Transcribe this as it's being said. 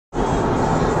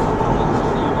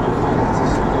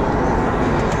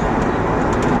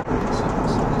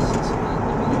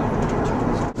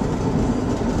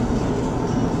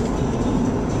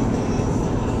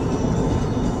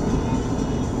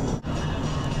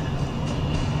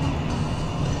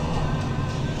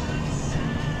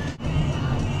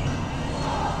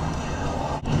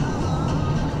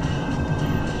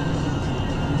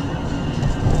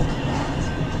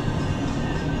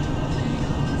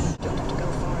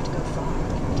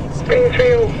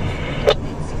330.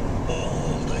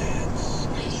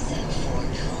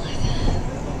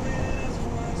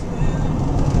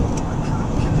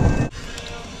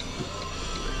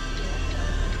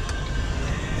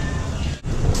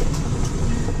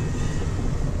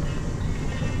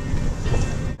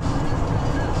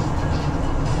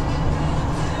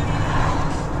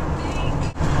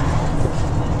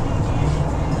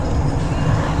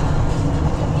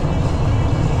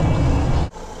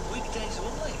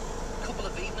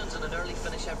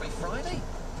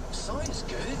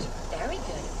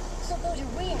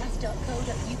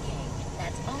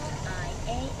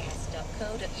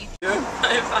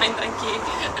 I'm fine, thank you.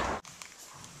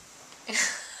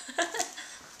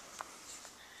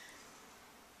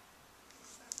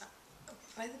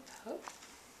 By the Pope?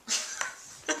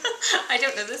 I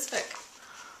don't know this book.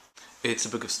 It's a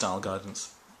book of style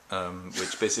guidance,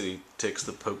 which basically takes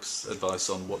the Pope's advice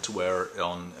on what to wear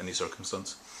on any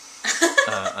circumstance.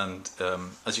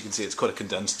 As you can see, it's quite a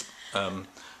condensed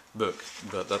book,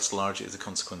 but that's largely as a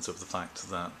consequence of the fact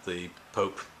that the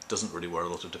Pope doesn't really wear a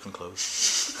lot of different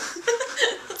clothes.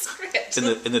 That's great.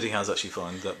 In that he has actually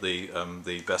found that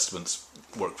the vestments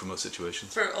work for most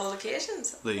situations. For all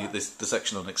occasions. The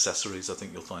section on accessories, I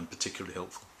think you'll find particularly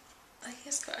helpful.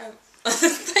 Yes,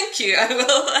 thank you. I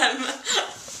will.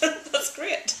 That's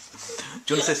great.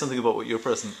 Do you want to say something about what your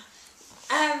present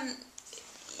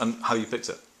and how you picked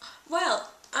it? Well,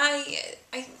 I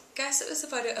guess it was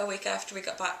about a week after we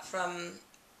got back from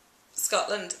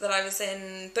Scotland that I was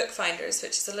in Bookfinders,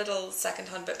 which is a little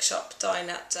second-hand bookshop down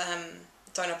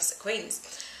opposite Queen's,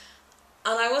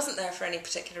 and I wasn't there for any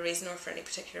particular reason or for any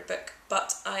particular book,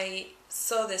 but I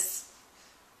saw this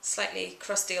slightly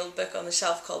crusty old book on the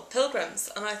shelf called Pilgrims,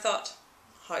 and I thought,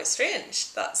 how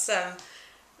strange, that's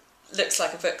looks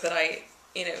like a book that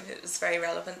it was very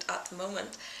relevant at the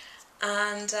moment,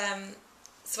 and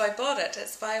so I bought it.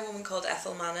 It's by a woman called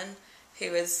Ethel Mannin,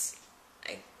 who is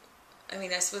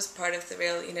I suppose part of the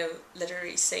real,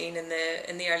 literary scene in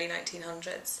the early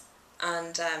 1900s,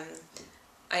 and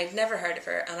I had never heard of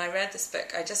her, and I read this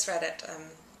book. I just read it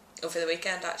over the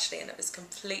weekend actually, and it was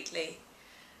completely.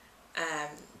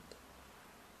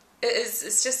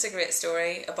 It's just a great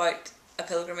story about a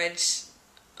pilgrimage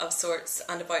of sorts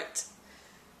and about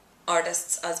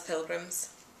artists as pilgrims,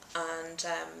 and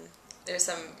there's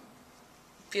some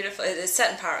beautiful. It's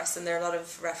set in Paris, and there are a lot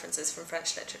of references from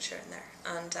French literature in there,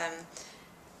 and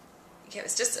it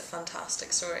was just a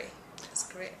fantastic story. It's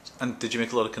great. And did you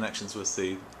make a lot of connections with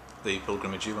the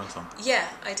pilgrimage you went on? Yeah,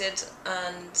 I did,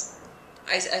 and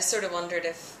I sort of wondered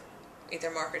if either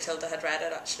Mark or Tilda had read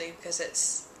it actually, because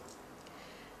it's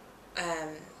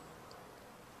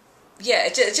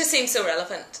it just seems so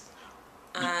relevant,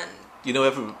 and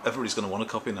everybody's going to want a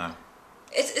copy now.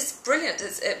 It's brilliant.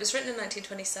 It was written in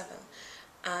 1927,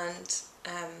 and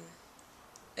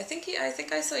I think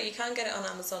I saw you can get it on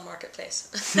Amazon Marketplace.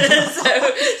 So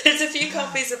there's a few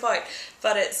copies about,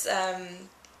 but it's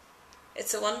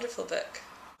a wonderful book.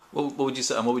 Well, what would you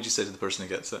say? And what would you say to the person who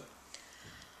gets it?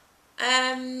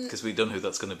 Because we don't know who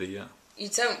that's going to be yet. You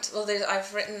don't. Well,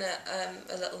 I've written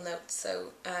a little note.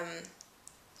 So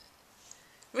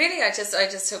really, I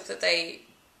just hope that they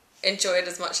enjoy it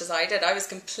as much as I did. I was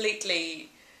completely,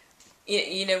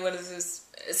 one of those.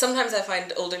 Sometimes I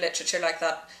find older literature like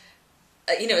that.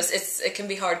 It can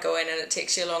be hard going and it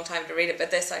takes you a long time to read it, but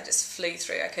this I just flew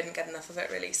through. I couldn't get enough of it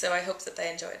really, so I hope that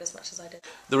they enjoy it as much as I did.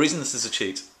 The reason this is a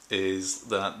cheat is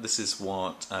that this is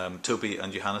what Toby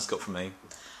and Johannes got from me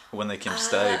when they came to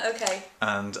stay, okay.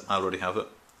 And I already have it,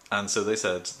 and so they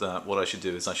said that what I should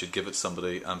do is I should give it to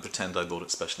somebody and pretend I bought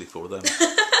it specially for them.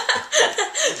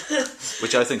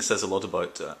 Which I think says a lot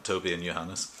about Toby and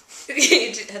Johannes.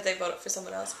 Had they bought it for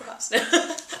someone else perhaps?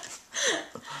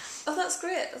 Oh, that's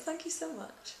great. Well, thank you so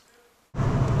much.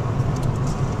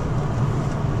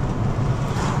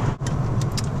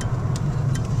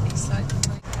 It's like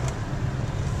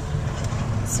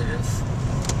sort of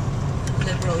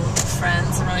liberal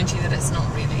friends around you that it's not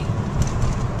really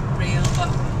real, but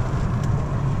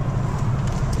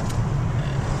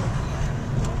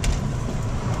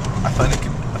I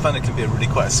find it can be really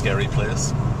quite a scary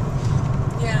place.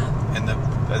 Yeah. I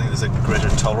think there's a greater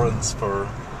tolerance for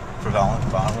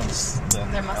violence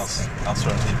than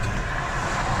elsewhere in the UK.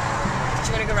 Do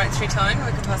you want to go right through town or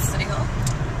we can pass the City Hall?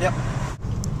 Yep.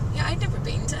 Yeah, I'd never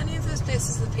been to any of those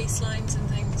places, the peace lines and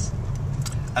things.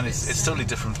 And it's totally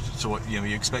different to what you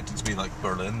expect it to be, like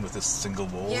Berlin with this single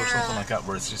wall or something like that,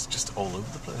 where it's just all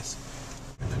over the place.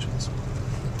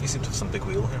 You seem to have some big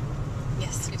wheel here.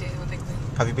 Yes, we do have a big wheel.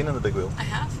 Have you been in the big wheel? I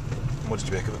have. And what did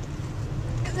you make of it?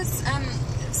 It was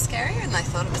It's scarier than I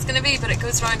thought it was going to be, but it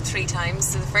goes round 3 times.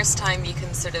 So the first time you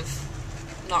can sort of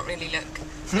not really look.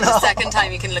 And the second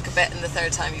time you can look a bit, and the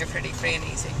third time you're pretty free and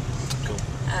easy. Cool.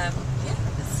 Yeah,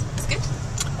 it's good.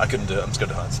 I couldn't do it. I'm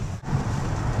scared of heights.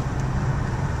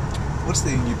 What's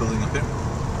the new building up here?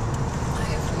 I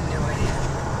have no idea.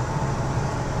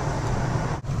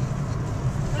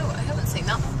 Oh, I haven't seen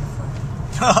that one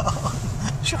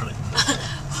before. Surely.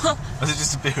 Has it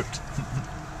just appeared?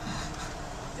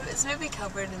 It's maybe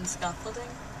covered in scaffolding.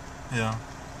 Yeah.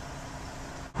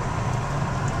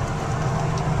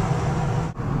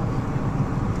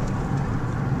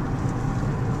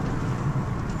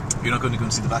 You're not going to go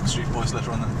and see the Backstreet Boys later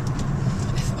on then?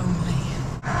 If only.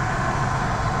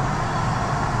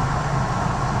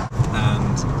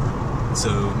 And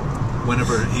so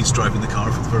whenever he's driving the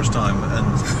car for the first time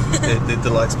and the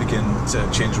lights begin to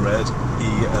change red,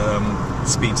 he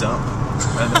speeds up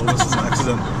and almost is an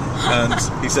accident. And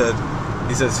he says,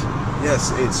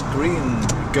 yes, it's green,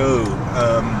 go,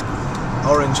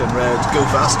 orange and red, go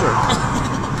faster.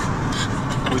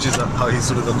 Which is how he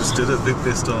sort of understood it,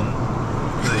 based on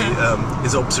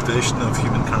his observation of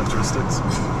human characteristics.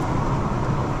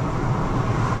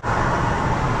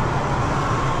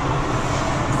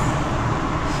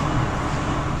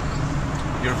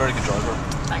 You're a very good driver.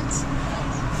 Thanks.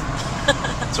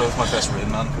 So it's my best Rain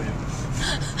Man for you.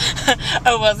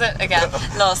 Oh, was it? Again,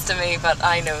 lost to me, but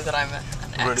I know that I'm an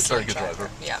Really excellent very good driver.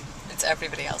 Yeah, it's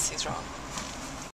everybody else who's wrong.